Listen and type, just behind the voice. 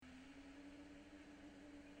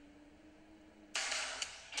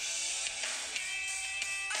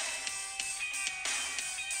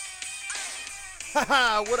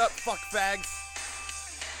Haha, what up, fuck fags?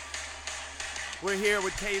 We're here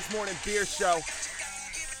with Kay's Morning Beer Show.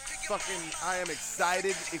 I am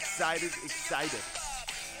excited.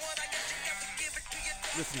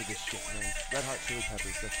 Listen to this shit, man. Red Hot Chili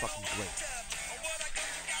Peppers, they're fucking great.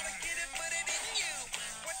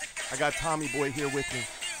 I got Tommy Boy here with me.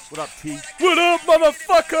 What up, T? What up,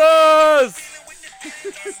 motherfuckers?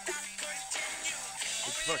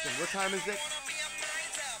 It's fucking, what time is it?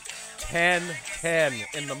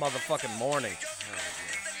 10:10 in the motherfucking morning.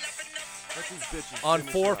 Let these bitches On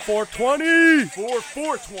finish 4/4/20. up.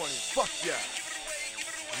 4/4/20. Fuck yeah.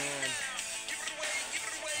 Man.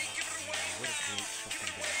 What a great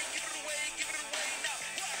fucking day.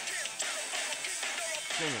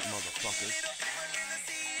 Sing it, motherfuckers.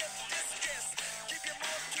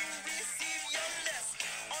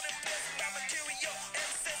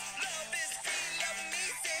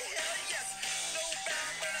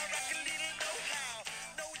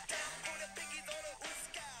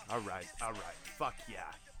 All right. Fuck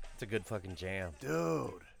yeah. It's a good fucking jam.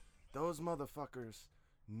 Dude, those motherfuckers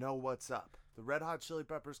know what's up. The Red Hot Chili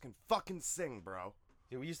Peppers can fucking sing, bro.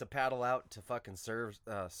 Dude, we used to paddle out to fucking surf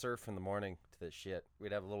in the morning to this shit.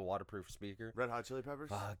 We'd have a little waterproof speaker. Red Hot Chili Peppers?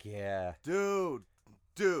 Fuck yeah. Dude.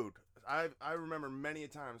 I remember many a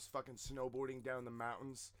times fucking snowboarding down the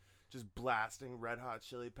mountains, just blasting Red Hot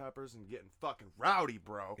Chili Peppers and getting fucking rowdy,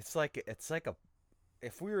 bro. It's like a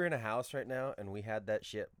if we were in a house right now and we had that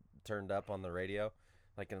shit turned up on the radio,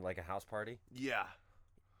 like in like a house party. Yeah.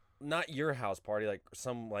 Not your house party, like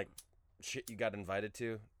some like shit you got invited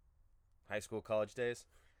to, high school, college days.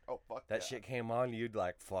 Oh, fuck That yeah. shit came on, you'd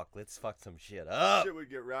like, fuck, let's fuck some shit up. Shit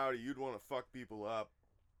would get rowdy. You'd want to fuck people up.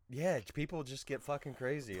 Yeah, people just get fucking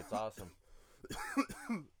crazy. It's awesome.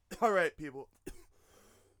 All right, people.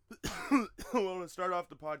 I want to start off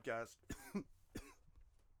the podcast.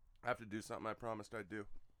 I have to do something I promised I'd do.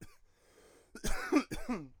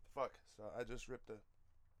 Fuck. So I just ripped the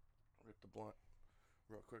blunt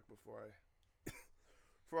real quick before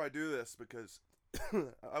I do this because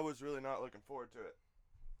I was really not looking forward to it.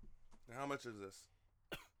 Now, how much is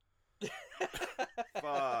this?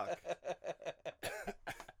 Fuck.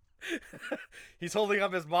 He's holding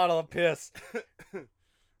up his bottle of piss. I'm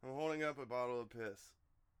holding up a bottle of piss.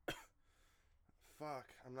 Fuck.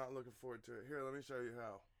 I'm not looking forward to it. Here, let me show you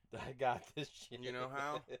how. I got this shit. You know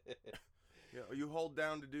how? Yeah, you hold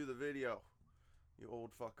down to do the video, you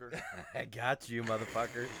old fucker. I got you,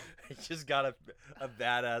 motherfucker. I just got a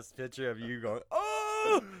badass picture of you going,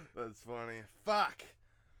 oh! That's funny. Fuck.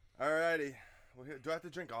 Alrighty. Well, here, do I have to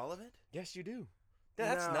drink all of it? Yes, you do.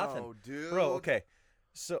 That's No, nothing. dude. Bro, okay.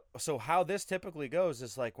 So how this typically goes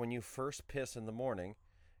is like when you first piss in the morning,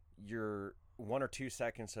 your 1 or 2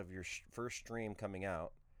 seconds of your first stream coming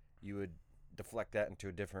out, you would deflect that into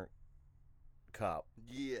a different cup.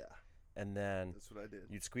 Yeah. And then That's what I did.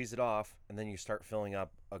 you'd squeeze it off, and then you start filling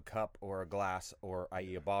up a cup or a glass or,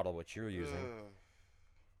 i.e., a bottle, which you're using. Ugh.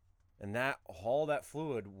 And all that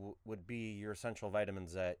fluid would be your essential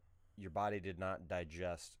vitamins that your body did not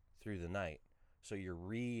digest through the night. So you're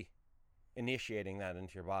re-initiating that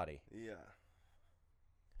into your body. Yeah.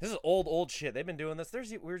 This is old shit. They've been doing this.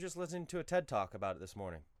 We were just listening to a TED Talk about it this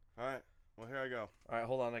morning. Alright. Well, here I go. All right,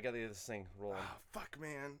 hold on. I got to get this thing rolling. Oh, fuck,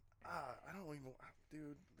 man. I don't even...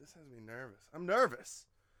 Dude, this has me nervous. I'm nervous.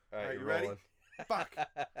 All right, you you're ready? rolling. Fuck.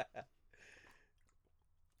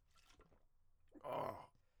 Oh.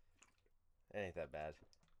 It ain't that bad.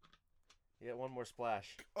 You got one more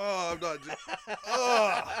splash. Oh, I'm not just...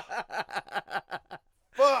 Oh.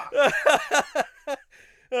 Fuck.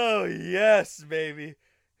 Oh, yes, baby.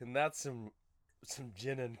 And that's some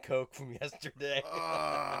gin and coke from yesterday.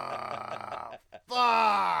 Oh,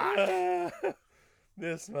 fuck.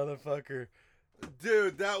 This motherfucker.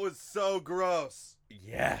 Dude, that was so gross.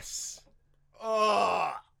 Yes.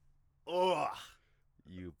 Oh. Oh.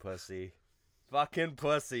 You pussy. Fucking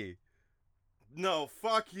pussy. No,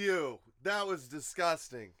 fuck you. That was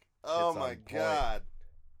disgusting. Oh Shit's my on point. god.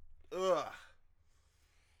 Ugh.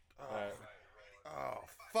 Oh. Alright. Oh,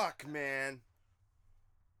 fuck, man.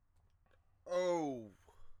 Oh,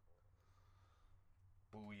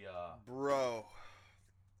 Booyah. bro.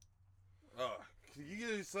 Oh, can you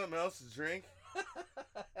give me something else to drink?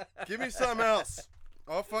 Give me something else.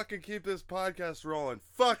 I'll fucking keep this podcast rolling.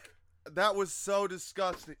 Fuck. That was so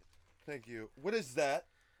disgusting. Thank you. What is that?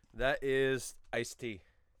 That is iced tea.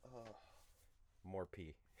 Oh, More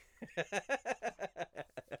pee.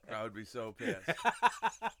 I would be so pissed.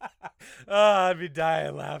 Oh, I'd be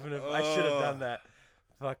dying laughing if I should have Ugh. done that.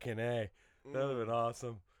 Fucking A. That would have been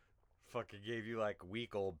awesome. Fucking gave you like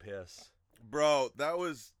week old piss. Bro, that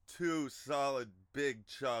was 2 solid big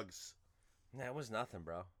chugs. That was nothing,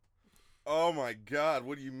 bro. Oh my God,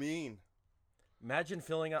 what do you mean? Imagine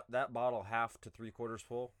filling up that bottle half to 3/4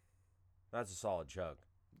 full. That's a solid chug.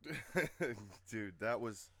 Dude, that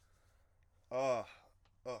was.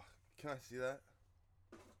 Can I see that?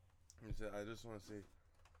 Let me see. I just want to see.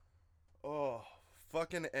 Oh,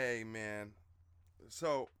 fucking A, man.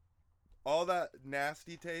 So, all that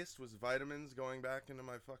nasty taste was vitamins going back into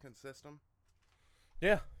my fucking system.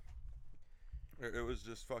 Yeah. It was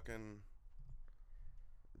just fucking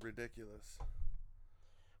ridiculous.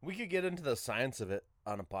 We could get into the science of it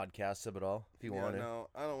on a podcast of it all if you want to. No,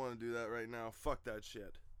 I don't want to do that right now. Fuck that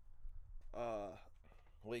shit. Well,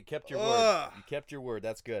 you kept your word. You kept your word.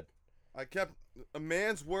 That's good. A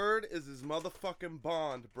man's word is his motherfucking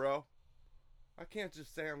bond, bro. I can't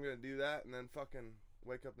just say I'm gonna do that and then fucking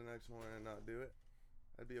wake up the next morning and not do it.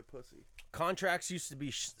 I'd be a pussy. Contracts used to be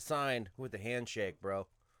signed with a handshake, bro.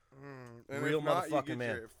 And Real if not, motherfucking you get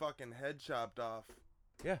man. your fucking head chopped off.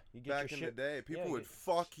 Yeah, you get Back your in shit. the day, people you would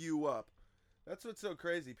fuck you up. That's what's so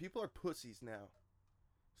crazy. People are pussies now.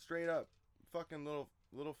 Straight up, fucking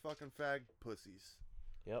little fucking fag pussies.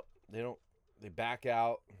 Yep. They back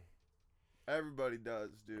out. Everybody does,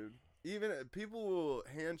 dude. Even people will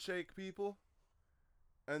handshake people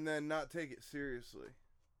and then not take it seriously.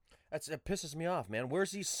 It pisses me off, man.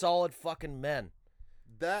 Where's these solid fucking men?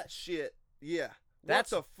 That shit, yeah.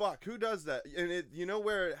 That's what the fuck? Who does that? And you know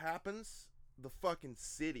where it happens? The fucking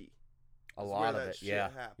city. A is lot where of that it, shit yeah.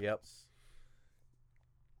 happens. Yep.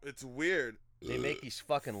 It's weird. They make these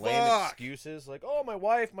fucking lame Fuck. excuses like, oh, my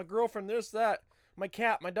wife, my girlfriend, this, that, my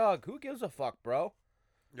cat, my dog. Who gives a fuck, bro?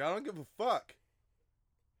 Yeah, I don't give a fuck.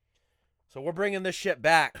 So we're bringing this shit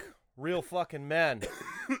back. Real fucking men.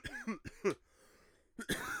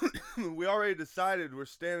 We already decided we're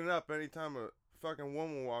standing up anytime a fucking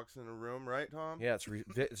woman walks in the room, right, Tom? Yeah,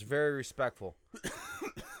 it's very respectful.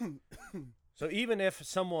 So even if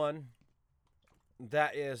someone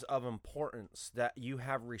that is of importance that you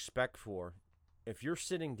have respect for, if you're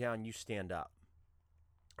sitting down, you stand up.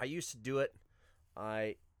 I used to do it.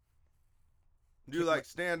 Do you like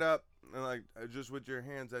stand up and like just with your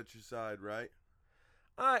hands at your side, right?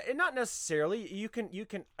 And not necessarily. You can.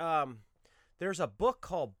 There's a book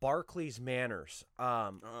called Barclay's Manners.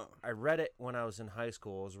 I read it when I was in high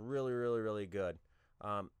school. It was really, really, really good.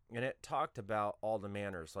 And it talked about all the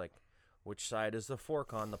manners, like which side is the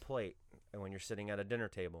fork on the plate, and when you're sitting at a dinner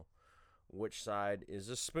table, which side is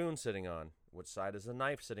the spoon sitting on, which side is the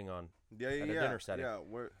knife sitting on at a dinner setting. Yeah,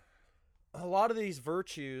 A lot of these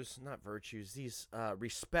these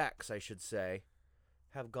respects, I should say,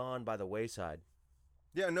 have gone by the wayside.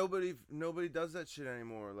 yeah. Nobody does that shit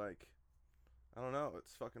anymore. Like, I don't know.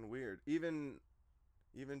 It's fucking weird. Even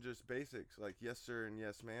just basics like yes sir and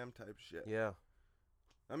yes ma'am type shit. Yeah.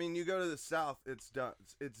 I mean, you go to the South, it's done.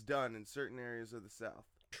 It's done in certain areas of the South.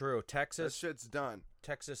 True. That Texas shit's done.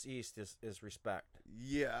 Texas East is respect.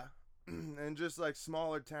 Yeah, and just like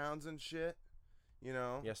smaller towns and shit, you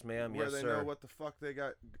know. Yes, ma'am. Where Yes, they sir. know what the fuck they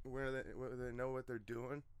got, where they know what they're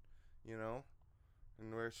doing, you know,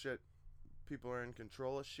 and where people are in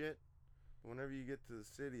control of shit. Whenever you get to the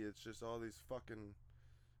city, it's just all these fucking,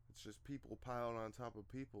 it's just people piled on top of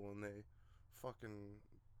people, and they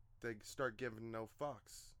start giving no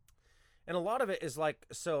fucks. And a lot of it is like,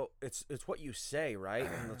 so it's what you say, right?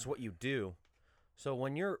 And it's what you do. So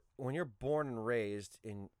when you're born and raised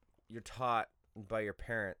and you're taught by your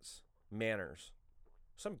parents manners,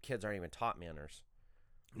 some kids aren't even taught manners.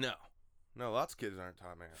 No, lots of kids aren't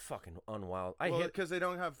taught manners. Fucking unwild. Because they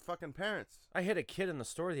don't have fucking parents. I hit a kid in the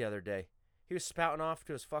store the other day. He was spouting off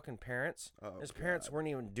to his fucking parents. Oh, his parents weren't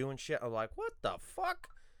even doing shit. I'm like, what the fuck?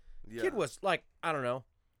 Yeah. Kid was like, I don't know,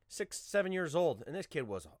 6, 7 years old, and this kid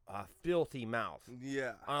was a filthy mouth.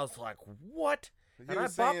 Yeah. I was like, what? He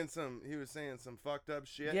was saying some fucked up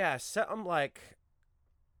shit. Yeah, so I'm like,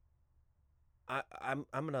 I'm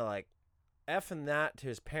gonna like effing that to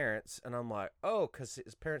his parents, and I'm like, oh, because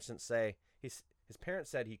his parents didn't say his parents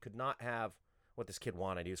said he could not have what this kid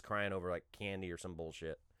wanted. He was crying over like candy or some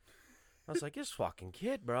bullshit. I was like, this fucking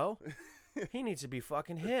kid, bro. He needs to be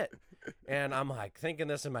fucking hit. And I'm like thinking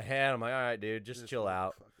this in my head. I'm like, all right, dude, just chill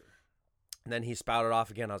out. And then he spouted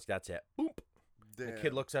off again. I was like, that's it. Boop. The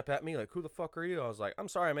kid looks up at me like, who the fuck are you? I was like, I'm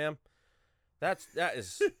sorry, ma'am. That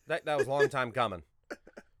was a long time coming.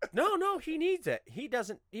 No, he needs it. He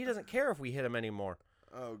doesn't care if we hit him anymore.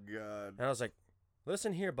 Oh, God. And I was like,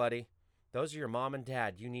 listen here, buddy. Those are your mom and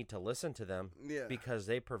dad. You need to listen to them. Yeah. Because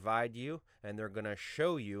they provide you and they're going to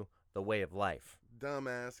show you the way of life.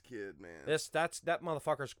 Dumbass kid, man. That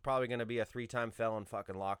motherfucker's probably going to be a 3-time felon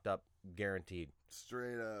fucking locked up, guaranteed.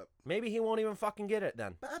 Straight up. Maybe he won't even fucking get it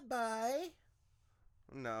then. Bye-bye.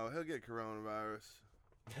 No, he'll get coronavirus.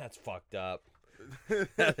 That's fucked up.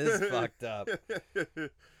 That is fucked up.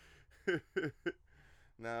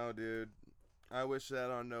 No, dude. I wish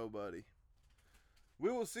that on nobody.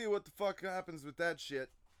 We will see what the fuck happens with that shit.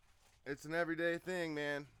 It's an everyday thing,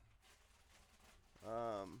 man.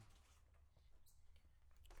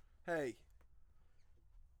 Hey,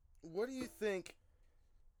 what do you think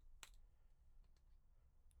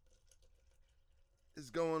is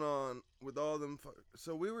going on with all them?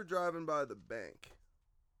 So we were driving by the bank,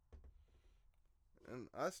 and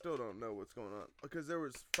I still don't know what's going on because there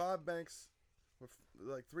was 5 banks, or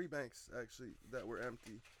like 3 banks actually that were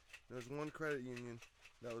empty. There's one credit union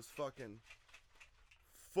that was fucking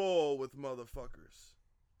full with motherfuckers.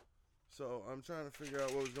 So I'm trying to figure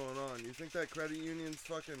out what was going on. You think that credit union's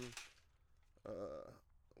fucking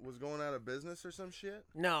was going out of business or some shit?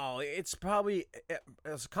 No, it's probably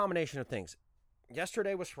it's a combination of things.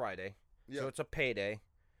 Yesterday was Friday, so it's a payday.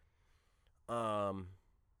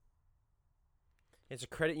 It's a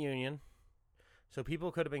credit union, so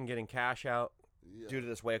people could have been getting cash out due to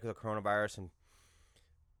this wave of the coronavirus, and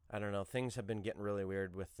I don't know. Things have been getting really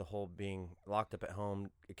weird with the whole being locked up at home,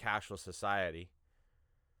 a cashless society.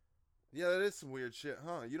 Yeah, that is some weird shit,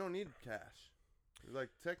 huh? You don't need cash, like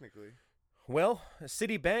technically. Well,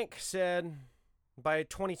 Citibank said by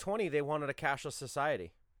 2020 they wanted a cashless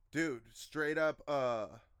society. Dude, straight up,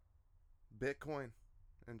 Bitcoin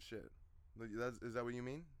and shit. Is that what you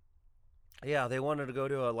mean? Yeah, they wanted to go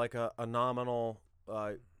to a nominal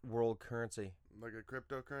world currency. Like a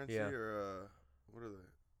cryptocurrency, Yeah. or what are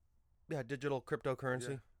they? Yeah, digital cryptocurrency.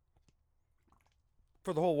 Yeah.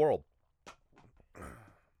 For the whole world.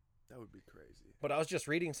 That would be crazy. But I was just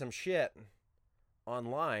reading some shit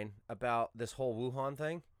online about this whole Wuhan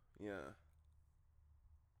thing. Yeah.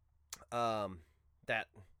 That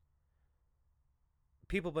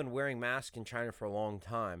people have been wearing masks in China for a long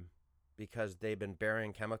time because they've been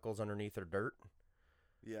burying chemicals underneath their dirt.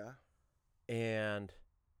 Yeah. And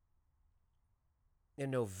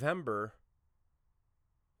in November,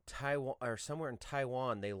 Taiwan, or somewhere in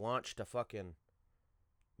Taiwan, they launched a fucking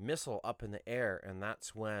missile up in the air, and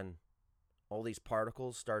that's when all these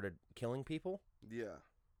particles started killing people. Yeah.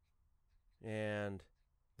 And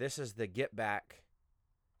this is the get back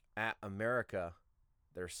at America.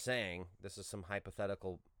 They're saying this is some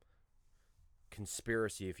hypothetical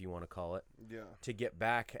conspiracy, if you want to call it, Yeah. to get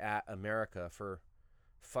back at America for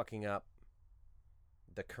fucking up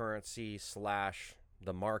the currency /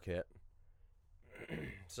 the market.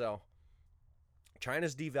 So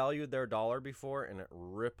China's devalued their dollar before, and it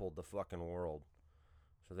rippled the fucking world.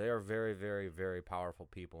 So they are very, very, very powerful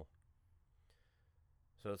people.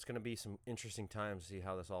 So it's going to be some interesting times to see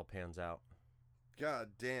how this all pans out.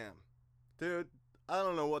 God damn. Dude, I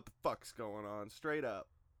don't know what the fuck's going on. Straight up.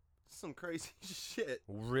 Some crazy shit.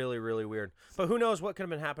 Really, really weird. But who knows what could have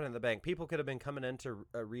been happening in the bank. People could have been coming in to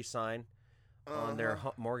re-sign on their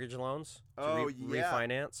mortgage loans to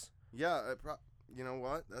refinance. Yeah, you know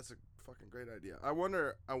what? That's a fucking great idea. I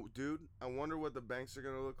wonder what the banks are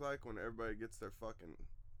going to look like when everybody gets their fucking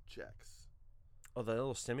checks. Oh, the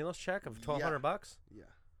little stimulus check of $1,200? Yeah.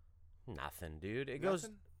 Nothing, dude. It Nothing? goes...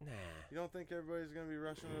 Nah. You don't think everybody's going to be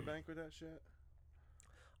rushing to the bank with that shit?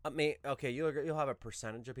 I mean, okay, you'll have a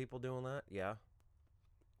percentage of people doing that, yeah.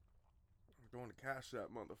 We're going to cash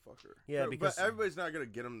that motherfucker. Yeah, because... But everybody's not going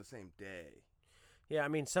to get them the same day. Yeah, I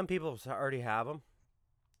mean, some people already have them.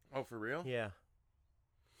 Oh, for real? Yeah.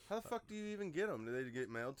 How the fuck do you even get them? Do they get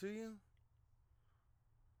mailed to you?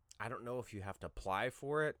 I don't know if you have to apply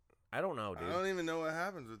for it. I don't know, dude. I don't even know what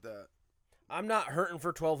happens with that. I'm not hurting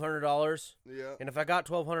for $1,200. Yeah. And if I got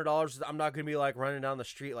 $1,200, I'm not going to be like running down the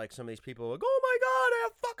street like some of these people like, oh my God, I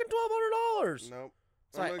have fucking $1,200. Nope.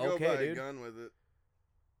 It's I'm like, going to okay, go buy dude. a gun with it.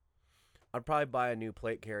 I'd probably buy a new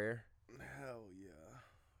plate carrier. Hell yeah.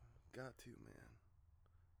 Got to, man.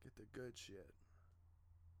 Get the good shit.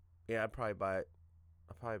 Yeah, I'd probably buy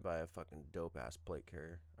a fucking dope ass plate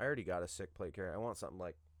carrier. I already got a sick plate carrier. I want something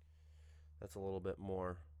like that's a little bit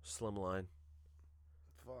more slimline.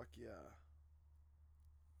 Fuck yeah.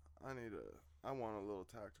 I want a little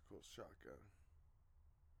tactical shotgun.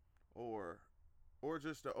 Or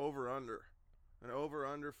just an over-under. An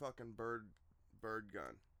over-under fucking bird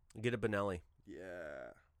gun. Get a Benelli.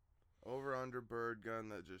 Yeah. Over-under bird gun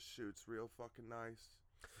that just shoots real fucking nice.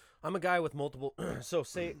 I'm a guy with multiple. So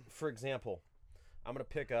say, for example, I'm going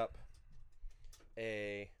to pick up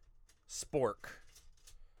a spork.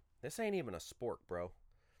 This ain't even a spork, bro.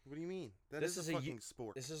 What do you mean? This is is a a fucking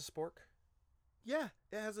spork. This is a spork? Yeah,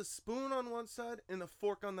 it has a spoon on one side and a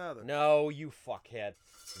fork on the other. No, you fuckhead.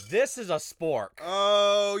 This is a spork.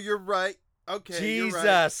 Oh, you're right. Okay, you're right.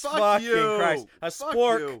 Jesus Fuck fucking you. Christ. A Fuck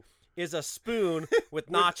spork you. is a spoon with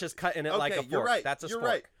notches cut in it like a fork. You're right. That's a You're spork.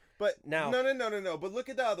 right. But Now- no. But look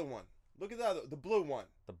at the other one. Look at the blue one.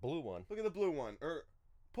 The blue one. Look at the blue one. Or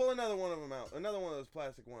pull another one of them out. Another one of those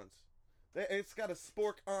plastic ones. It's got a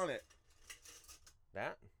spork on it.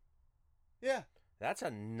 That? Yeah. That's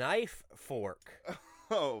a knife fork.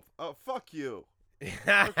 Oh, fuck you.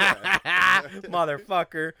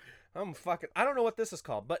 Motherfucker. I don't know what this is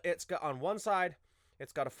called, but it's got on one side,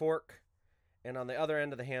 it's got a fork, and on the other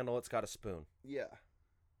end of the handle, it's got a spoon. Yeah.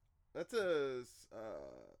 It's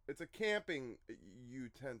a camping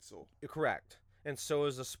utensil. Correct. And so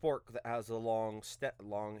is a spork that has a long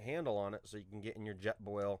handle on it, so you can get in your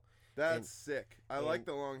Jetboil That's And- sick. I like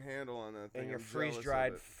the long handle on that thing. and your I'm jealous of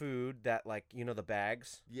freeze-dried it. food that, like, you know, the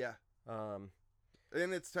bags. Yeah. Um,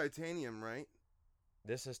 And it's titanium, right?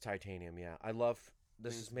 this is titanium. Yeah, I love.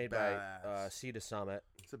 This Thing's is made badass. by Sea to Summit.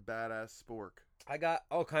 It's a badass spork. I got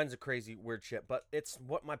all kinds of crazy weird shit, but it's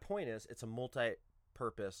what my point is. It's a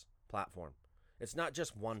multi-purpose platform. It's not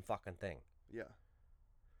just one fucking thing. Yeah.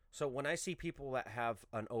 So when I see people that have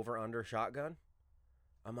an over-under shotgun,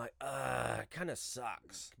 I'm like, it kind of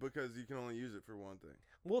sucks. Because you can only use it for one thing.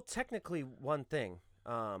 Well, technically one thing.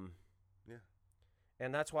 Yeah.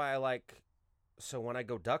 And that's why I like. So when I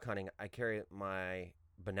go duck hunting, I carry my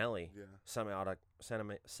Benelli Yeah.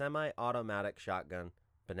 semi-automatic shotgun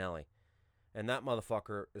Benelli, and that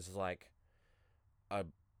motherfucker is like a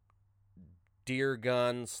deer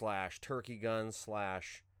gun / turkey gun /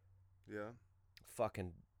 Yeah.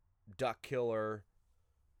 fucking duck killer,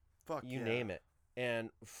 Fuck you yeah. name it.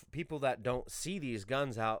 And people that don't see these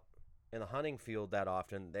guns out in the hunting field that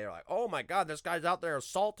often, they're like, oh my God, this guy's out there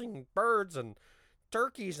assaulting birds and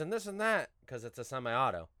turkeys and this and that, because it's a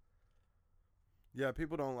semi-auto. Yeah,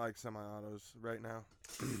 people don't like semi-autos right now.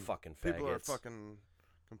 Fucking faggots. People are fucking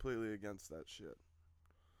completely against that shit.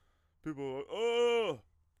 People are like, oh,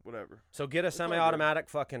 whatever. So get a all good. semi-automatic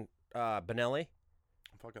fucking Benelli,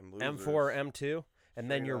 Fucking losers. M4 or M2,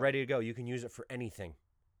 and then Straight you're up. ready to go. You can use it for anything.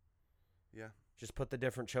 Yeah. Just put the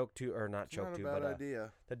different choke tube, or not It's choke not a tube, bad but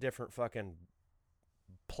idea. the different fucking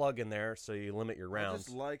plug in there so you limit your I rounds.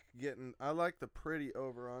 just like I like the pretty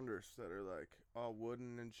over-unders that are like all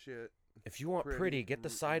wooden and shit. If you want pretty, pretty, get the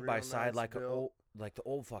real side by side nice build. like the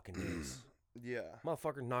old fucking days. Yeah.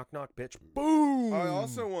 Motherfucker, knock knock, bitch. Boom. I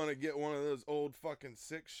also want to get one of those old fucking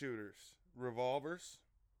 6-shooters. Revolvers.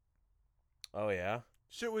 Oh yeah,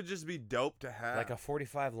 Shit would just be dope to have. like a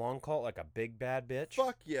 45 long Colt, like a big bad bitch.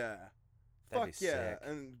 Fuck yeah. That'd Fuck be yeah. sick.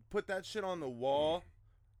 And put that shit on the wall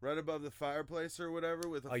right above the fireplace or whatever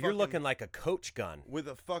with a Oh, you're looking like a coach gun with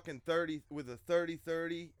a fucking 30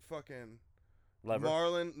 fucking lever.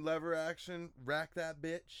 Marlin lever action. Rack that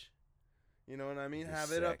bitch. You know what I mean? Be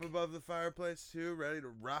Have it up sick. above the fireplace too, ready to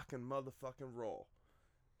rock and motherfucking roll.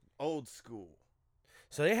 Old school.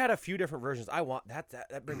 So they had a few different versions. I want that.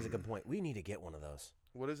 That brings a good point. We need to get one of those.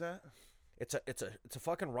 What is that? It's a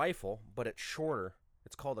fucking rifle, but it's shorter.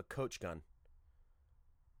 It's called a coach gun.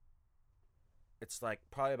 It's like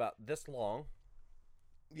probably about this long,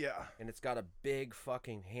 Yeah. and it's got a big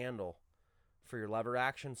fucking handle for your lever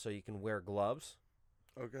action, so you can wear gloves.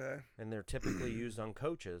 Okay. And they're typically used on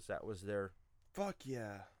coaches. That was their. Fuck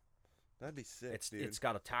yeah. That'd be sick, dude. It's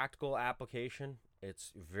got a tactical application.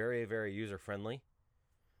 It's very, very user friendly,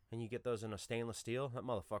 and you get those in a stainless steel. That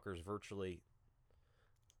motherfucker is virtually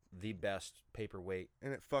the best paperweight.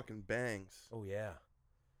 And it fucking bangs. Oh yeah,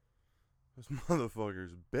 Those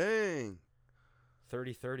motherfuckers bang.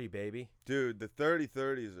 30-30, baby. Dude, the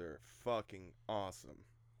 30-30s are fucking awesome.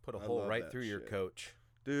 Put a I hole love right that through your shit. coach.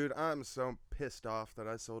 Dude, I'm so pissed off that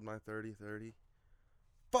I sold my 30-30.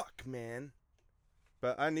 Fuck, man.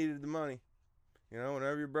 But I needed the money. You know,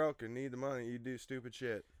 whenever you're broke and need the money, you do stupid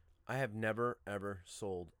shit. I have never ever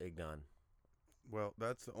sold a gun. Well,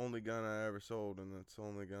 that's the only gun I ever sold, and that's the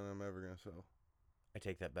only gun I'm ever going to sell. I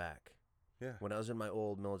take that back. Yeah. When I was in my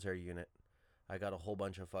old military unit, I got a whole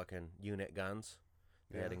bunch of fucking unit guns.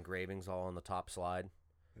 They had Yeah. engravings all on the top slide.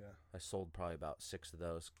 Yeah. I sold probably about 6 of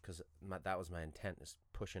those because that was my intent, is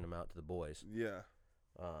pushing them out to the boys. Yeah.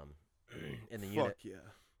 In the Fuck unit.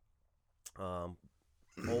 yeah.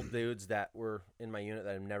 Old dudes that were in my unit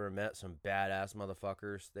that I've never met, some badass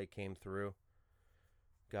motherfuckers. They came through,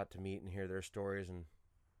 got to meet and hear their stories and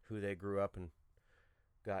who they grew up and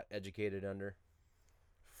got educated under.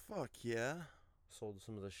 Fuck yeah. Sold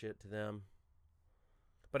some of the shit to them.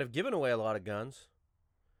 But I've given away a lot of guns.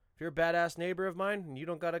 If you're a badass neighbor of mine and you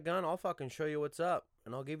don't got a gun, I'll fucking show you what's up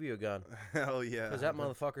and I'll give you a gun. Hell yeah. Because that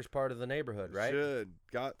motherfucker's part of the neighborhood, right? Should.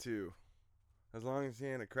 Got to. As long as he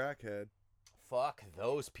ain't a crackhead. Fuck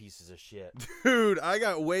those pieces of shit. Dude, I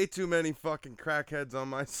got way too many fucking crackheads on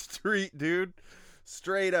my street, dude.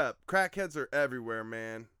 Straight up. Crackheads are everywhere,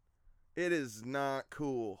 man. It is not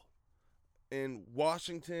cool. In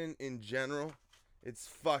Washington in general, it's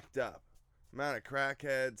fucked up. Amount of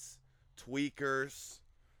crackheads, tweakers,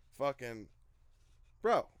 fucking...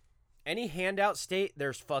 Bro. Any handout state,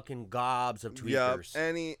 there's fucking gobs of tweakers.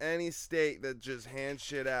 Yep. Any state that just hands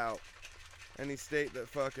shit out. Any state that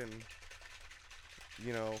fucking,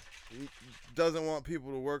 you know, doesn't want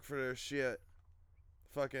people to work for their shit.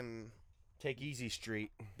 Fucking... Take Easy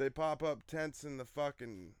Street. They pop up tents in the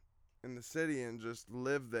city and just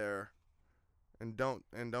live there. And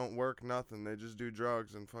don't work nothing. They just do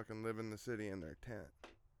drugs and fucking live in the city in their tent.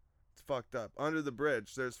 It's fucked up. Under the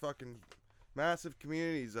bridge, there's fucking massive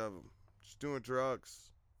communities of them just doing drugs.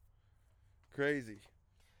 Crazy.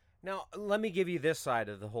 Now, let me give you this side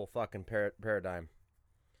of the whole fucking paradigm.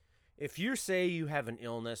 If you say you have an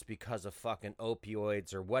illness because of fucking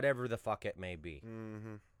opioids or whatever the fuck it may be,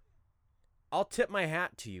 I'll tip my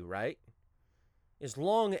hat to you, right? As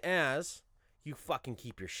long as you fucking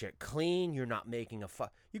keep your shit clean, you're not making a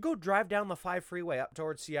fuck. You go drive down the 5 freeway up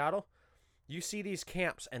towards Seattle, you see these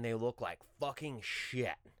camps and they look like fucking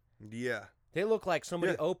shit. Yeah. They look like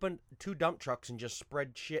somebody opened 2 dump trucks and just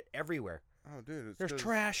spread shit everywhere. Oh, dude. There's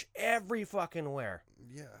trash every fucking where.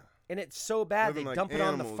 Yeah. And it's so bad Living they like dump it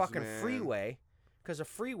on the animals, fucking man. freeway because a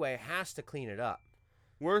freeway has to clean it up.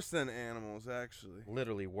 Worse than animals, actually.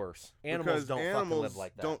 Literally worse. Animals Because don't animals fucking live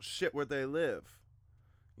like that. don't shit where they live.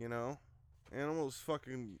 You know? Animals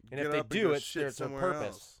fucking And get if they up do, and go it's shit there's a somewhere purpose.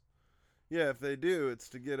 else. Yeah, if they do, it's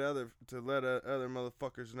to let other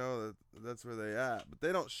motherfuckers know that that's where they at. But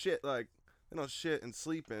they don't shit and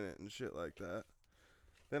sleep in it and shit like that.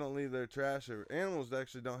 They don't leave their trash over. Animals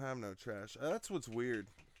actually don't have no trash. That's what's weird.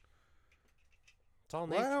 It's all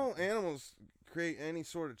Why nature. don't animals create any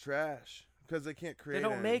sort of trash? Because they can't create They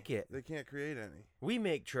don't any. make it. They can't create any. We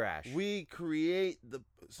make trash. We create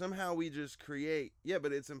somehow we just create. Yeah,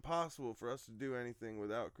 but it's impossible for us to do anything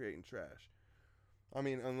without creating trash. I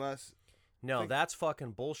mean, unless... No, that's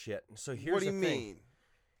fucking bullshit. So here's What do you the thing.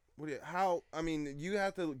 mean? I mean, you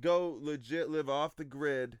have to go legit live off the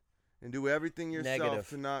grid and do everything yourself Negative.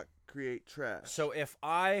 to not create trash. So if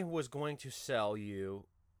I was going to sell you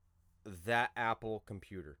that Apple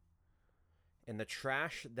computer, and the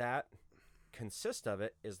trash that consists of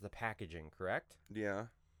it is the packaging, correct? Yeah.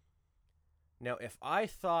 Now, if I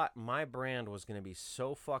thought my brand was going to be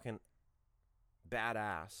so fucking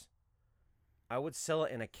badass, I would sell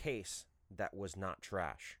it in a case that was not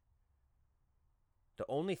trash. The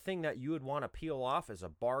only thing that you would want to peel off is a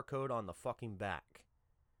barcode on the fucking back.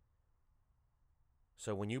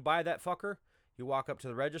 So when you buy that fucker, you walk up to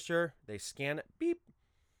the register, they scan it, beep.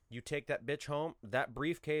 You take that bitch home. That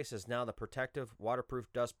briefcase is now the protective,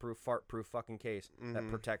 waterproof, dustproof, fartproof fucking case that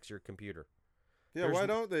protects your computer. Yeah, There's why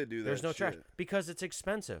don't they do that? There's no shit? trash. Because it's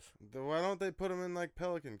expensive. Then why don't they put them in like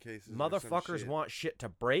Pelican cases? or some Motherfuckers shit? want shit to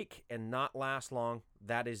break and not last long.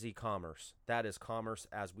 That is e-commerce. That is commerce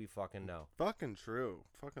as we fucking know. Fucking true.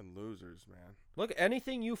 Fucking losers, man. Look,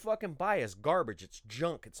 anything you fucking buy is garbage. It's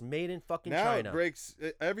junk. It's made in fucking Now China. it breaks.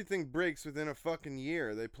 Everything breaks within a fucking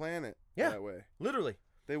year. They plan it that way. Literally.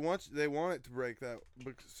 They want it to break that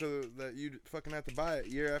so that you fucking have to buy it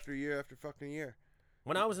year after year after fucking year.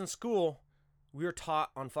 When I was in school, we were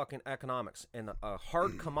taught on fucking economics, and a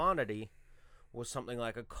hard commodity was something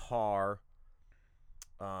like a car,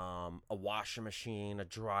 a washing machine, a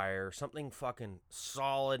dryer, something fucking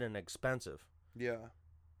solid and expensive. Yeah.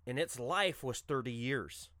 And its life was 30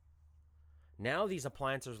 years. Now these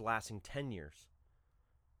appliances are lasting 10 years.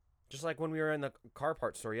 Just like when we were in the car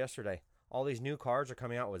parts store yesterday. All these new cars are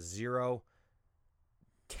coming out with 0,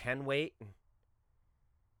 10 weight.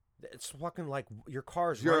 It's fucking like your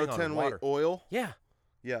car's 0 running on 10 weight water. oil. Yeah.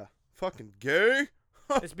 Yeah. Fucking gay.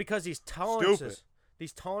 It's because these tolerances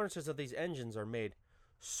of these engines are made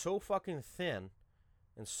so fucking thin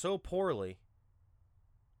and so poorly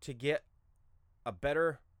to get a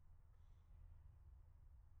better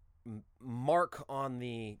mark on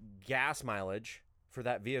the gas mileage for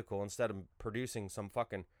that vehicle instead of producing some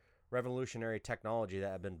fucking revolutionary technology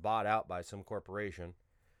that had been bought out by some corporation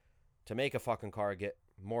to make a fucking car get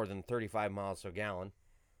more than 35 miles a gallon.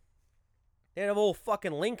 They have old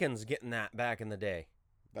fucking Lincolns getting that back in the day.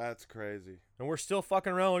 That's crazy. And we're still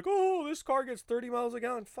fucking around like, oh, this car gets 30 miles a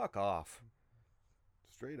gallon. Fuck off.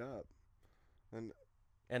 Straight up.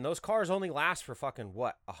 And those cars only last for fucking,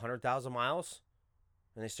 what, 100,000 miles?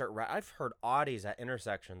 And they start... I've heard Audis at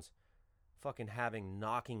intersections fucking having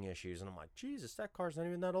knocking issues. And I'm like, Jesus, that car's not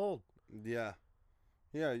even that old. Yeah.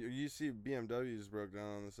 Yeah, you see BMWs broke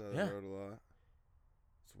down on the side of the road a lot.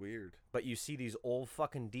 It's weird. But you see these old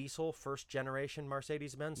fucking diesel first generation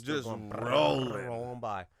Mercedes-Benz Just going rolling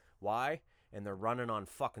by. Why? And they're running on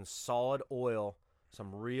fucking solid oil,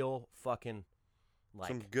 some real fucking like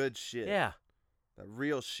some good shit. yeah, That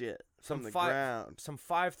real shit from the fi- ground. some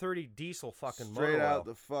 530 diesel fucking Straight motor out oil.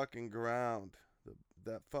 the fucking ground.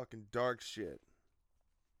 That fucking dark shit.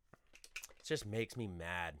 It just makes me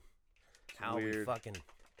mad It's how we weird. fucking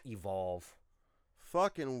evolve.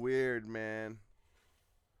 Fucking weird, man.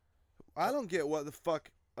 I don't get what the fuck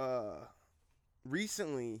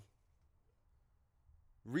recently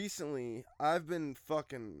I've been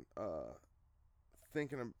fucking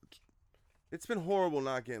thinking of it's been horrible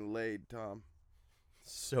not getting laid, Tom.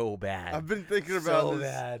 So bad. I've been thinking about So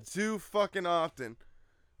this bad. too fucking often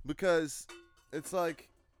because it's like,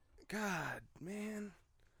 God, man,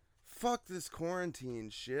 fuck this quarantine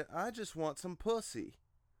shit. I just want some pussy.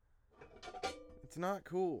 It's not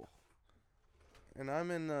cool. And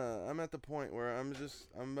I'm at the point where I'm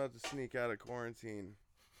about to sneak out of quarantine.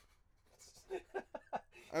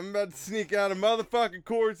 I'm about to sneak out of motherfucking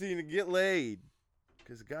quarantine and get laid.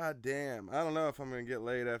 Cause goddamn, I don't know if I'm gonna get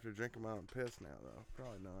laid after drinking my own piss now though.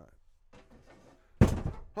 Probably not.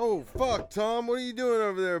 Oh fuck, Tom, what are you doing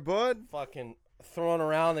over there, bud? Fucking throwing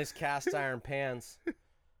around these cast iron pans.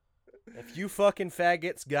 If you fucking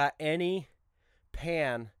faggots got any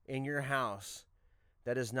pan in your house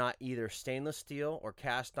that is not either stainless steel or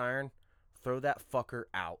cast iron, throw that fucker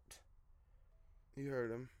out. You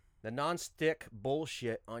heard him. The non-stick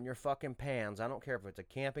bullshit on your fucking pans, I don't care if it's a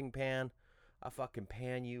camping pan, a fucking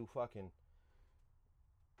pan you fucking...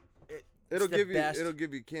 It'll the best.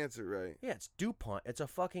 give you cancer, right? Yeah, it's DuPont. It's a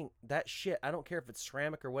fucking... That shit, I don't care if it's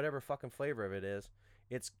ceramic or whatever fucking flavor of it is.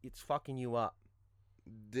 It's fucking you up.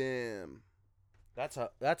 Damn. That's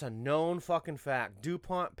a known fucking fact.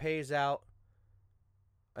 DuPont pays out,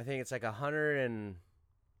 I think it's like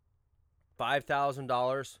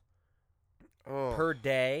 $105,000 Oh, per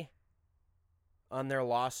day on their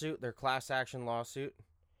lawsuit, their class action lawsuit.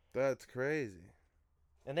 that's crazy.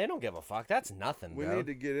 And they don't give a fuck. That's nothing, We bro. need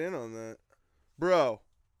to get in on that, bro.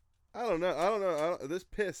 I don't know. This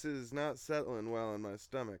piss is not settling well in my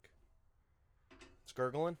stomach. It's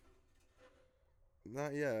gurgling?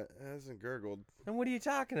 Not yet. It hasn't gurgled. And what are you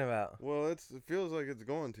talking about? Well, it feels like it's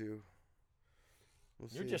going to. We'll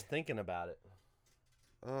You're see. just thinking about it.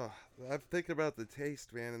 Oh, I'm thinking about the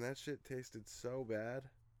taste, man, and that shit tasted so bad.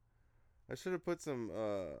 I should have put some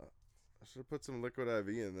liquid IV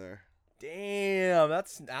in there. Damn,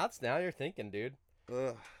 that's now you're thinking, dude.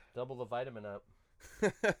 Ugh. Double the vitamin up.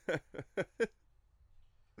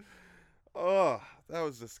 Oh, that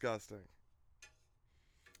was disgusting.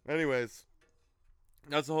 Anyways,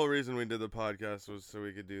 that's the whole reason we did the podcast was so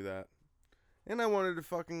we could do that. And I wanted to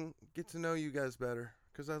fucking get to know you guys better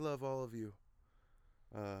because I love all of you,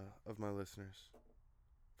 of my listeners.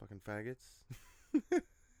 Fucking faggots.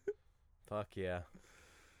 Fuck yeah.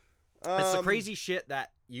 It's the crazy shit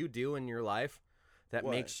that you do in your life that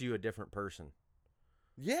What? makes you a different person.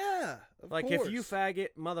 Yeah, of Like, course. if you faggot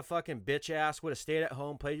motherfucking bitch ass would have stayed at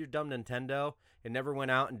home, played your dumb Nintendo, and never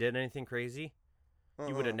went out and did anything crazy,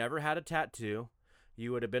 you would have never had a tattoo.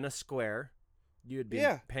 You would have been a square. You would be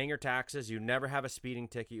paying your taxes. You'd never have a speeding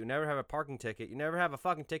ticket. You'd never have a parking ticket. You'd never have a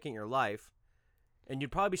fucking ticket in your life. And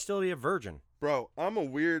you'd probably still be a virgin. Bro, I'm a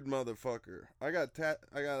weird motherfucker. I got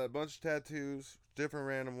a bunch of tattoos, different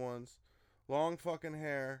random ones, long fucking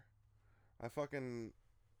hair.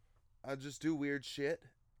 I just do weird shit.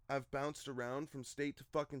 I've bounced around from state to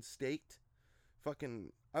fucking state.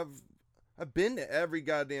 I've been to every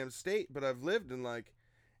goddamn state, but I've lived in like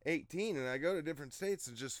 18, and I go to different states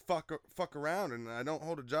and just fuck around, and I don't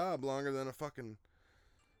hold a job longer than a fucking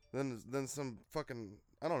than some fucking,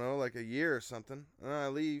 I don't know, like a year or something, and then I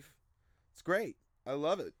leave. It's great. I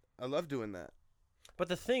love it. I love doing that. But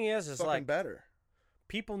the thing is Fucking like, better.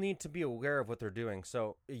 people need to be aware of what they're doing.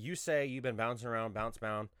 So you say you've been bouncing around, bounce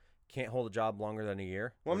bound, can't hold a job longer than a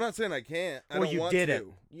year. Well, I'm not saying I can't. I Or don't you want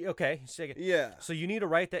didn't. to. Okay, so, Yeah. so you need to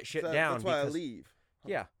write that shit down. That's why I because- leave.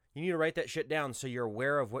 Yeah, you need to write that shit down so you're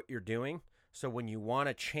aware of what you're doing. So when you want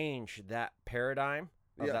to change that paradigm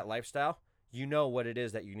of Yeah. that lifestyle, you know what it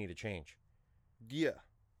is that you need to change. Yeah.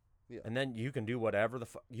 And then you can do whatever the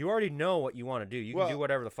fuck. You already know what you want to do. You Well, can do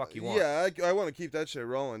whatever the fuck you want. Yeah, I want to keep that shit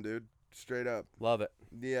rolling, dude. Straight up. Love it.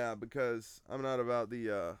 Yeah, because I'm not about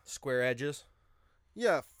the, Square edges.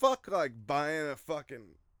 yeah, fuck like buying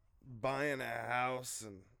a house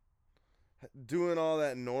and doing all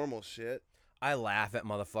that normal shit. I laugh at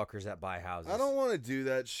motherfuckers that buy houses. I don't want to do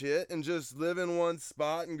that shit and just live in one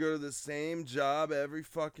spot and go to the same job every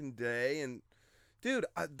fucking day. And, dude,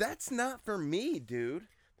 that's not for me, dude.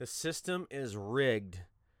 The system is rigged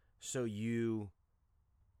So you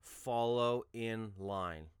follow in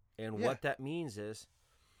line. And Yeah. what that means is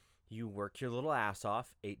you work your little ass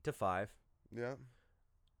off 8 to 5. Yeah.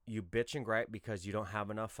 You bitch and gripe because you don't have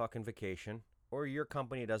enough fucking vacation, or your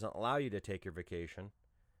company doesn't allow you to take your vacation.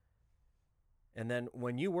 And then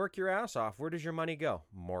when you work your ass off, where does your money go?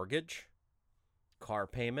 Mortgage, car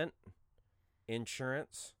payment,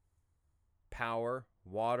 insurance, power,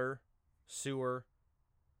 water, sewer,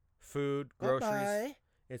 food, groceries. Bye-bye.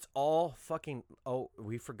 It's all fucking... Oh,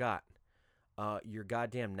 we forgot. Your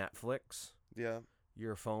goddamn Netflix, Yeah.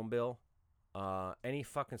 your phone bill, any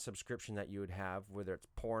fucking subscription that you would have, whether it's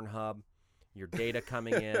Pornhub, your data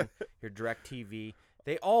coming in, your DirecTV.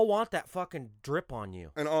 They all want that fucking drip on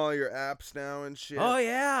you. And all your apps now and shit. Oh,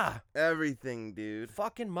 yeah. Everything, dude.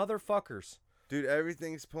 Fucking motherfuckers. Dude,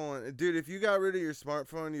 everything's pulling. Dude, if you got rid of your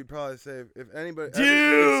smartphone, you'd probably save. If anybody, Dude!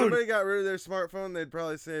 if somebody got rid of their smartphone, they'd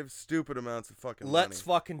probably save stupid amounts of fucking Let's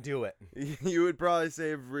fucking do it. money. You would probably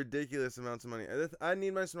save ridiculous amounts of money. I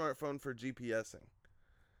need my smartphone for GPSing.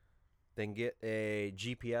 Then get a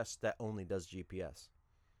GPS that only does GPS.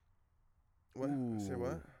 What? Say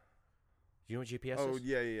what? Do you know what GPS Oh, is?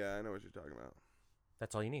 yeah. I know what you're talking about.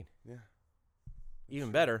 That's all you need. Yeah.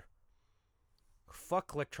 Even better,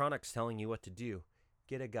 fuck electronics telling you what to do.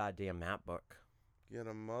 Get a goddamn map book. Get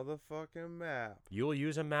a motherfucking map You'll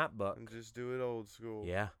use a map book. and just do it old school.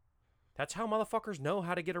 Yeah. That's how motherfuckers know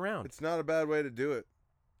how to get around. It's not a bad way to do it.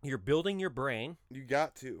 You're building your brain. You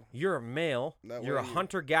got to. You're a male. That You're way a you-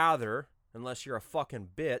 hunter-gatherer, unless you're a fucking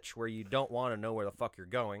bitch where you don't want to know where the fuck you're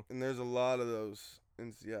going. And there's a lot of those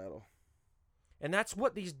in Seattle. And that's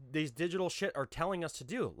what these digital shit are telling us to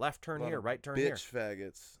do. Left turn A lot here, of right turn here. Bitch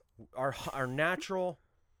faggots. Our natural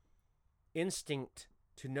instinct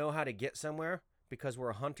to know how to get somewhere because we're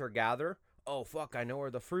a hunter-gatherer. Oh, fuck, I know where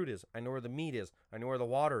the fruit is. I know where the meat is. I know where the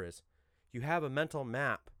water is. You have a mental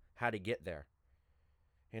map how to get there.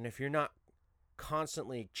 And if you're not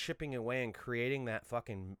constantly chipping away and creating that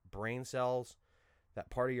fucking brain cells, that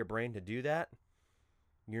part of your brain to do that,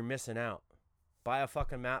 you're missing out. Buy a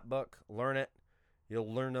fucking map book, learn it.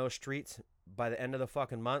 You'll learn those streets. By the end of the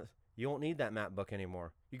fucking month, you won't need that map book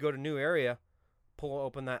anymore. You go to a new area, pull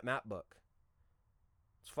open that map book.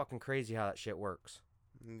 It's fucking crazy how that shit works.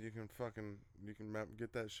 And you can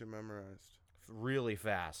get that shit memorized. Really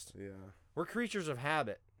fast. Yeah. We're creatures of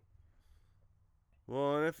habit.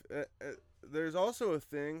 Well, and if there's also a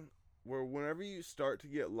thing where whenever you start to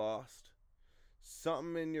get lost,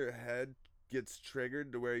 something in your head gets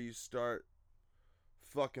triggered to where you start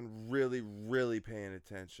fucking really, really paying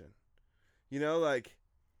attention. You know, like,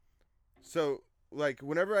 so, like,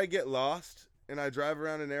 whenever I get lost and I drive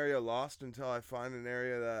around an area lost until I find an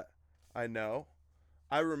area that I know,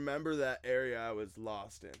 I remember that area I was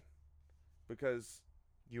lost in because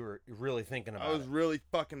You were really thinking about I was it. really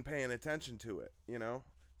fucking paying attention to it, you know?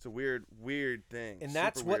 It's a weird thing. And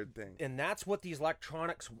that's Super what weird thing. and that's what these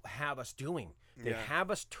electronics have us doing. They Yeah.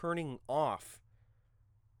 have us turning off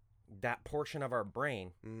that portion of our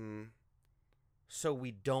brain Mm-hmm. so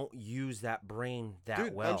we don't use that brain that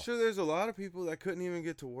Dude, well. I'm sure there's a lot of people that couldn't even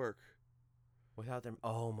get to work. Without them,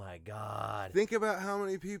 oh my god, Think about how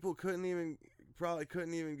many people probably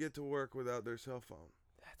couldn't even get to work without their cell phone.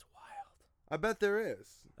 that's wild. I bet there is.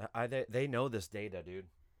 They know this data, dude,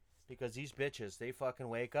 because these bitches they fucking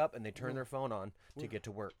wake up and they turn their phone on to get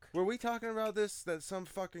to work. Were we talking about this? That some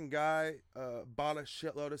fucking guy bought a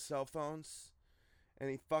shitload of cell phones, and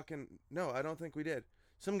he fucking no, I don't think we did.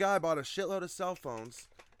 Some guy bought a shitload of cell phones,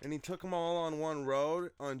 and he took them all on one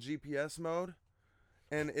road on GPS mode,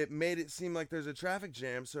 and it made it seem like there's a traffic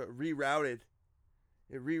jam, so it rerouted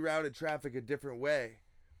traffic a different way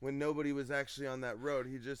when nobody was actually on that road.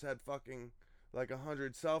 He just had fucking like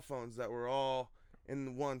 100 cell phones that were all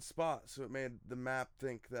in one spot, so it made the map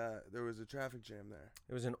think that there was a traffic jam there.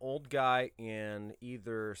 It was an old guy in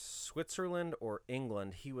either Switzerland or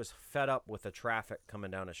England. He was fed up with the traffic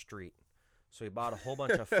coming down a street, so he bought a whole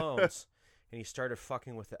bunch of phones and he started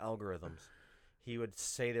fucking with the algorithms. He would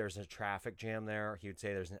say there's a traffic jam there. He would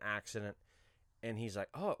say there's an accident, and he's like,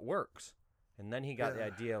 "Oh, it works." And then he got the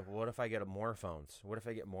idea of, what if I get more phones? What if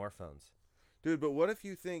I get more phones? Dude, but what if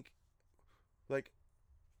you think, like,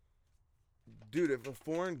 dude, if a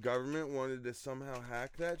foreign government wanted to somehow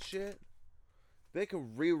hack that shit, they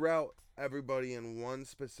could reroute everybody in one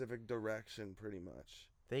specific direction pretty much.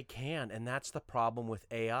 They can, and that's the problem with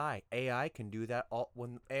AI. AI can do that all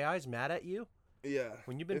when AI's mad at you. Yeah.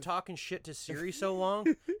 When you've been talking shit to Siri so long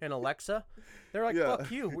and Alexa, they're like, Yeah. "Fuck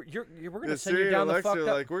you. We're going The to send Siri you and down the Alexa fucked are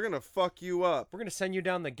up. like, we're going to fuck you up. We're going to send you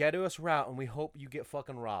down the ghettoest route, and we hope you get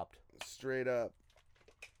fucking robbed." Straight up.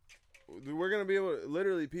 We're going to be able to,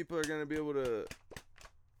 literally, people are going to be able to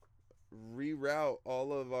reroute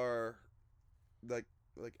all of our like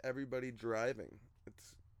everybody driving.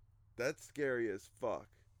 That's scary as fuck.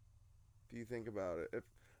 If you think about it.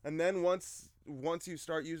 And then once you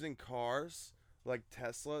start using cars like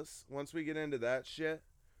Teslas, once we get into that shit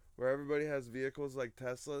where everybody has vehicles like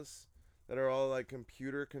Teslas that are all like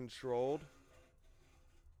computer controlled,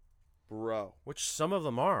 bro. Which some of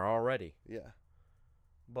them are already. Yeah.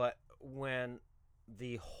 But when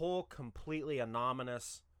the whole completely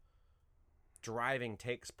anonymous driving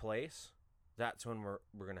takes place, that's when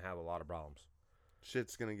we're going to have a lot of problems.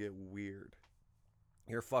 Shit's going to get weird.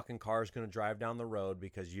 Your fucking car is going to drive down the road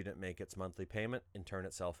because you didn't make its monthly payment and turn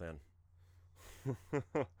itself in.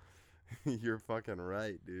 You're fucking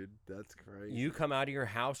right, dude. That's crazy. You come out of your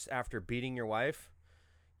house after beating your wife,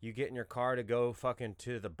 you get in your car to go fucking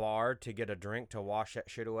to the bar to get a drink to wash that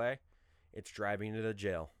shit away, it's driving you to the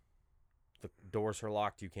jail. The doors are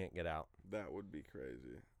locked, you can't get out. That would be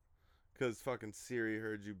crazy. Because fucking Siri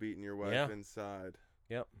heard you beating your wife inside.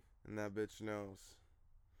 Yep. And that bitch knows.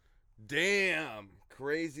 Damn!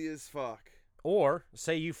 Crazy as fuck. Or,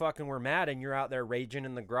 say you fucking were mad and you're out there raging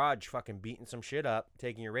in the garage, fucking beating some shit up,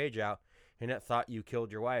 taking your rage out, and it thought you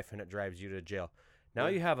killed your wife and it drives you to jail. Now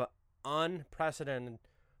you have an unprecedented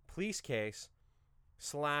police case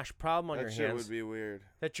 / problem on your hands. That shit would be weird.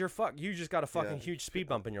 That you just got a fucking huge speed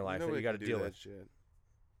bump in your life that you got to deal with. Shit.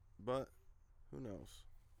 But, who knows?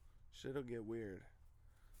 Shit'll get weird.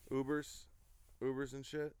 Ubers and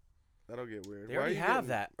shit, that'll get weird. They already have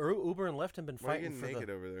that. Uber and Lyft have been Why are you fighting getting naked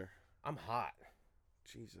over there? I'm hot.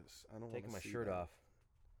 Jesus, I don't want to Taking my see shirt that. off.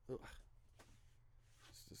 Ugh.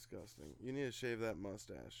 It's disgusting. You need to shave that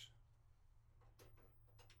mustache.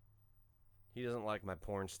 He doesn't like my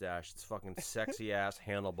porn stash. It's fucking sexy ass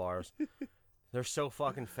handlebars. They're so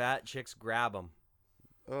fucking fat, chicks grab them.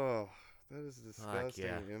 Oh, that is a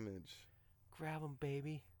disgusting image. Grab them,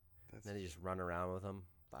 baby. And then they just run around with them.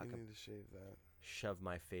 You need to shave that. Shove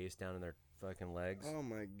my face down in their fucking legs. Oh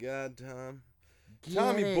my God, Tom.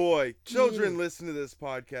 Tommy boy, children listen to this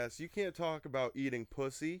podcast. You can't talk about eating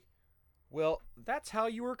pussy. Well, that's how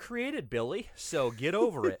you were created, Billy. So get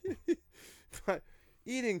over it. But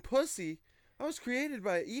eating pussy? I was created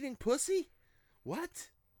by eating pussy? What?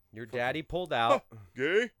 Your daddy pulled out.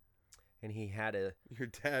 Gay? And he had Your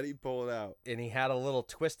daddy pulled out. And he had a little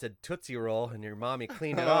twisted Tootsie Roll, and your mommy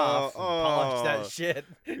cleaned it off and polished that shit.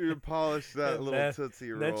 You polished that little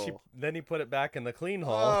Tootsie Roll. Then he put it back in the clean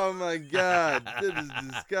hole. Oh my God. This is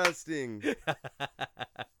disgusting.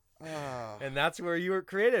 And that's where you were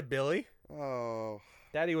created, Billy. Oh.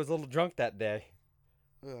 Daddy was a little drunk that day.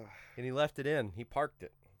 Ugh. And he left it in. He parked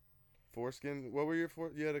it. Foreskin? What were you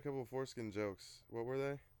had a couple of foreskin jokes. What were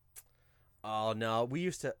they? Oh no, we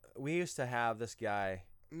used to have this guy.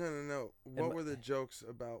 No. What were the jokes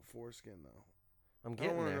about foreskin though? I'm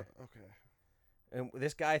getting there. Okay. And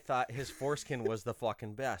this guy thought his foreskin was the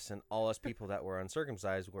fucking best, and all us people that were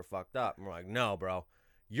uncircumcised were fucked up. And we're like, no, bro,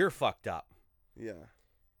 you're fucked up. Yeah.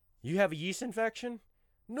 You have a yeast infection?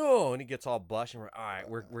 No. And he gets all blush, and we're all right.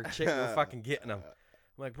 We're fucking getting him.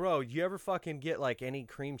 I'm like, bro, you ever fucking get like any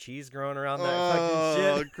cream cheese growing around that fucking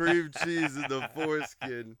shit? Oh, cream cheese in the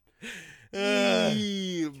foreskin.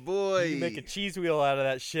 Boy, you make a cheese wheel out of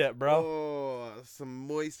that shit, bro. Oh, some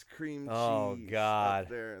moist cream cheese. Oh God, up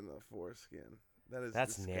there in the foreskin.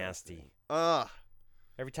 That's disgusting. Nasty.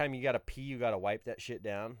 Every time you gotta pee, you gotta wipe that shit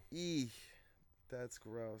down. That's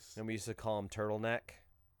gross. And we used to call him turtleneck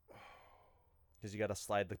because you gotta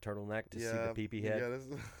slide the turtleneck to see the pee-pee head.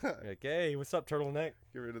 You're like, hey, what's up, turtleneck?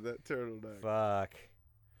 Get rid of that turtleneck. Fuck.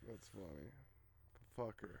 That's funny.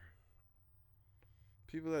 Fucker.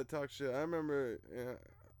 People that talk shit. I remember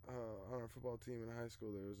on our football team in high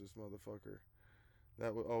school, there was this motherfucker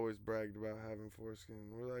that would always bragged about having foreskin.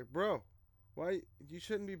 We're like, bro, why? You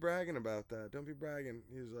shouldn't be bragging about that. Don't be bragging.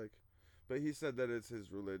 He was like, but he said that it's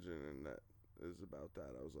his religion and that is about that.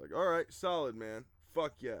 I was like, all right, solid, man.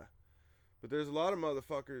 Fuck yeah. But there's a lot of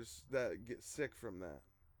motherfuckers that get sick from that.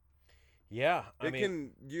 Yeah,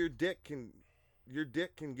 your dick can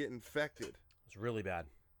get infected. It's really bad.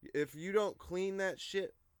 If you don't clean that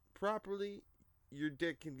shit properly, your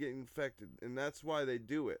dick can get infected, and that's why they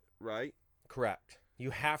do it, right? Correct. You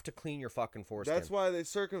have to clean your fucking foreskin. That's why they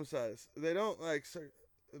circumcise. They don't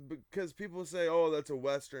because people say, "Oh, that's a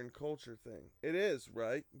Western culture thing." It is,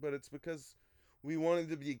 right? But it's because we wanted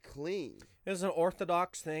to be clean. It was an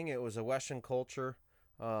Orthodox thing. It was a Western culture.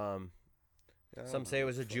 Some say it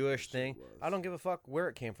was a Jewish thing. I don't give a fuck where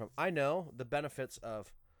it came from. I know the benefits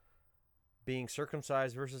of being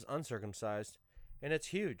circumcised versus uncircumcised, and it's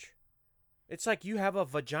huge. It's like you have a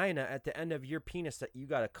vagina at the end of your penis that you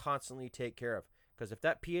got to constantly take care of, because if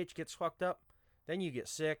that pH gets fucked up, then you get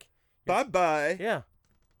sick, Bye-bye. Yeah.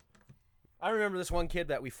 I remember this one kid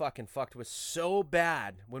that we fucking fucked with so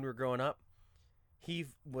bad when we were growing up. He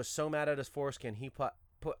was so mad at his foreskin, he put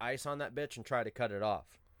ice on that bitch and tried to cut it off.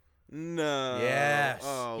 No. Yes.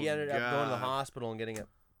 Oh, he ended up going to the God. hospital and getting it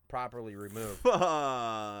properly removed.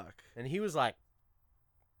 Fuck. And he was like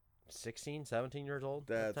 16, 17 years old at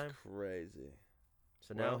That's the time. crazy.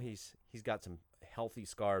 So now well- he's got some healthy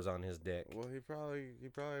scars on his dick. Well, he probably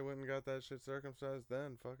went and got that shit circumcised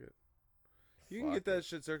then. Fuck it. You can Fuck get that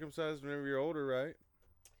shit circumcised whenever you're older, right?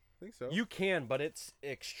 I think so. You can, but it's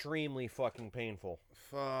extremely fucking painful.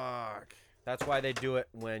 Fuck. That's why they do it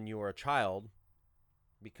when you are a child,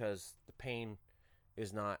 because the pain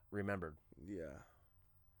is not remembered. Yeah.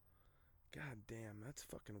 God damn, that's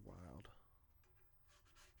fucking wild.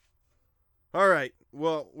 All right.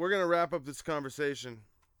 Well, we're going to wrap up this conversation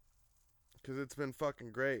because it's been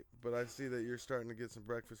fucking great, but I see that you're starting to get some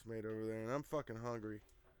breakfast made over there, and I'm fucking hungry.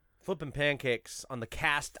 Flipping pancakes on the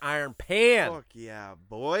cast iron pan. Fuck yeah,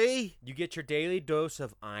 boy. You get your daily dose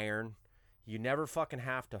of iron. You never fucking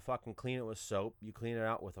have to fucking clean it with soap. You clean it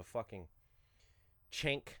out with a fucking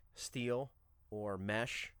chink steel or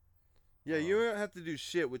mesh. Yeah, you don't have to do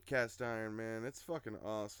shit with cast iron, man. It's fucking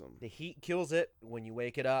awesome. The heat kills it. When you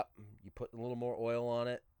wake it up, you put a little more oil on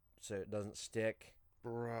it so it doesn't stick.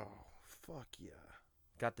 Bro, fuck yeah.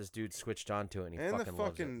 Got this dude switched onto it, and he And the fucking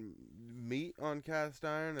loves it. fucking meat on cast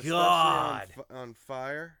iron, especially God. on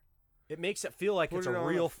fire. It makes it feel like Put it's it a on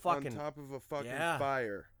real on fucking... top of a fucking Yeah.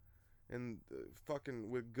 fire, and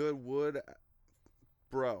fucking with good wood,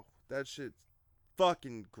 bro. That shit's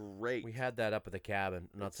fucking great. We had that up at the cabin,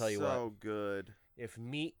 and I'll It's tell you so what. good. If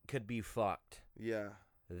meat could be fucked, Yeah.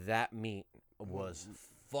 that meat was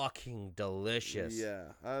fucking delicious.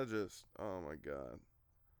 Yeah. Oh my god.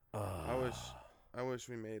 I wish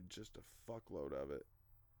we made just a fuckload of it,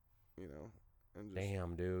 you know, and just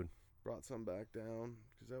Damn, dude. brought some back down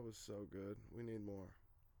because that was so good. We need more.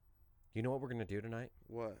 You know what we're going to do tonight?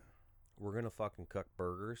 What? We're going to fucking cook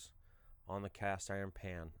burgers on the cast iron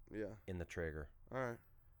pan Yeah. in the Traeger. All right.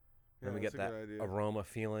 Then we that's get a that good idea. aroma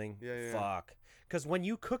feeling. Yeah. Fuck. Because when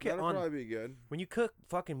you cook it That'll on... probably be good. When you cook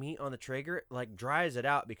fucking meat on the Traeger, it like dries it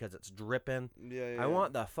out because it's dripping. Yeah. I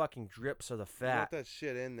want the fucking drips of the You want fat that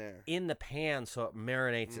shit in there. in the pan so it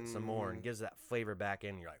marinates it some more and Mm. gives that flavor back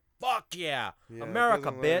in. You're like, fuck yeah, Yeah, America,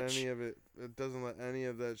 it doesn't let bitch. It doesn't let any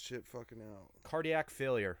of that shit fucking out. Cardiac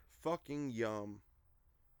failure. Fucking yum.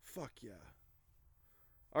 Fuck yeah.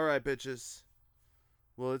 All right, bitches.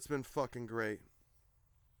 Well, it's been fucking great.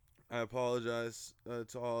 I apologize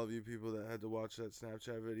to all of you people that had to watch that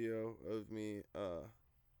Snapchat video of me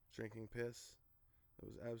drinking piss. It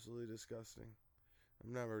was absolutely disgusting.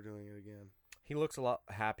 I'm never doing it again. He looks a lot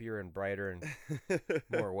happier and brighter and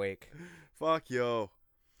more awake. Fuck yo.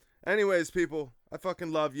 Anyways, people, I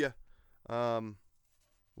fucking love you.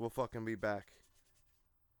 We'll fucking be back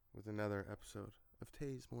with another episode of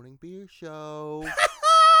Tay's Morning Beer Show.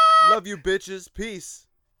 Love you, bitches. Peace.